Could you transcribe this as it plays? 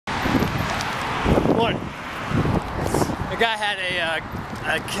Morning. The guy had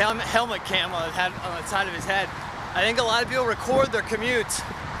a helmet cam on the side of his head. I think a lot of people record their commutes,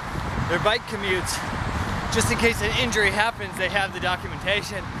 their bike commutes, just in case an injury happens. They have the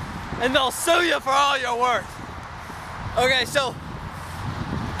documentation, and they'll sue you for all your work. Okay, so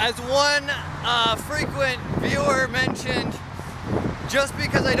as one frequent viewer mentioned, just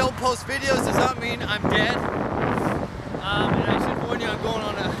because I don't post videos does not mean I'm dead. And I should warn you, I'm going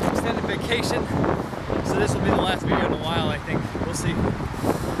on an extended vacation, so this will be the last video in a while, I think. We'll see.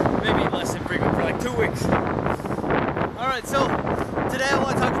 Maybe less than frequent for like 2 weeks. Alright, so today I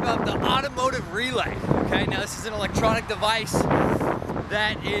want to talk about the Automotive relay. Okay, now this is an electronic device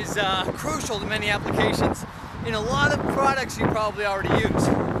that is crucial to many applications in a lot of products you probably already use,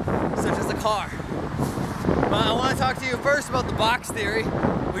 such as the car. But I want to talk to you first about the box theory,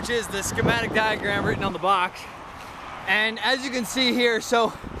 which is the schematic diagram written on the box. And as you can see here,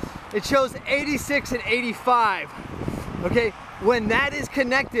 so it shows 86 and 85. Okay, when that is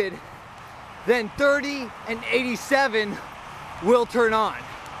connected, then 30 and 87 will turn on.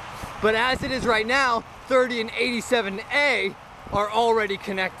 But as it is right now, 30 and 87A are already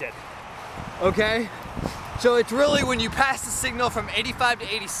connected. Okay? So it's really when you pass the signal from 85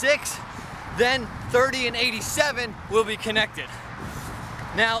 to 86, then 30 and 87 will be connected.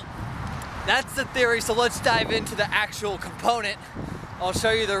 Now, that's the theory, so let's dive into the actual component. I'll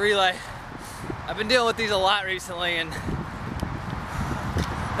show you the relay. I've been dealing with these a lot recently, and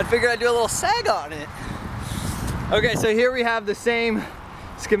I figured I'd do a little sag on it. Okay, so here we have the same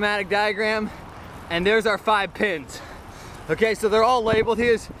schematic diagram, and there's our 5 pins. Okay, so they're all labeled.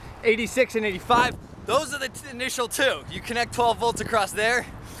 Here's 86 and 85. Those are the initial 2. You connect 12 volts across there.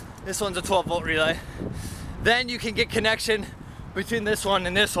 This one's a 12 volt relay. Then you can get connection between this one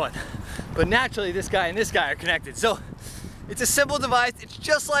and this one. But naturally, this guy and this guy are connected. So it's a simple device. It's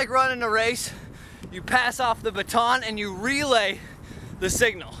just like running a race. You pass off the baton and you relay the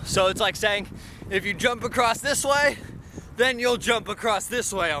signal. So it's like saying, if you jump across this way, then you'll jump across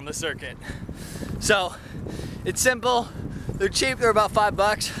this way on the circuit. So it's simple. They're cheap. They're about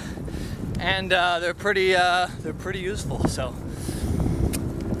 $5, and they're pretty useful. So,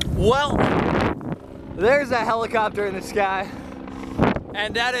 well, there's a helicopter in the sky,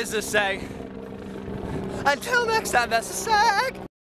 and that is to say, until next time, that's a sag.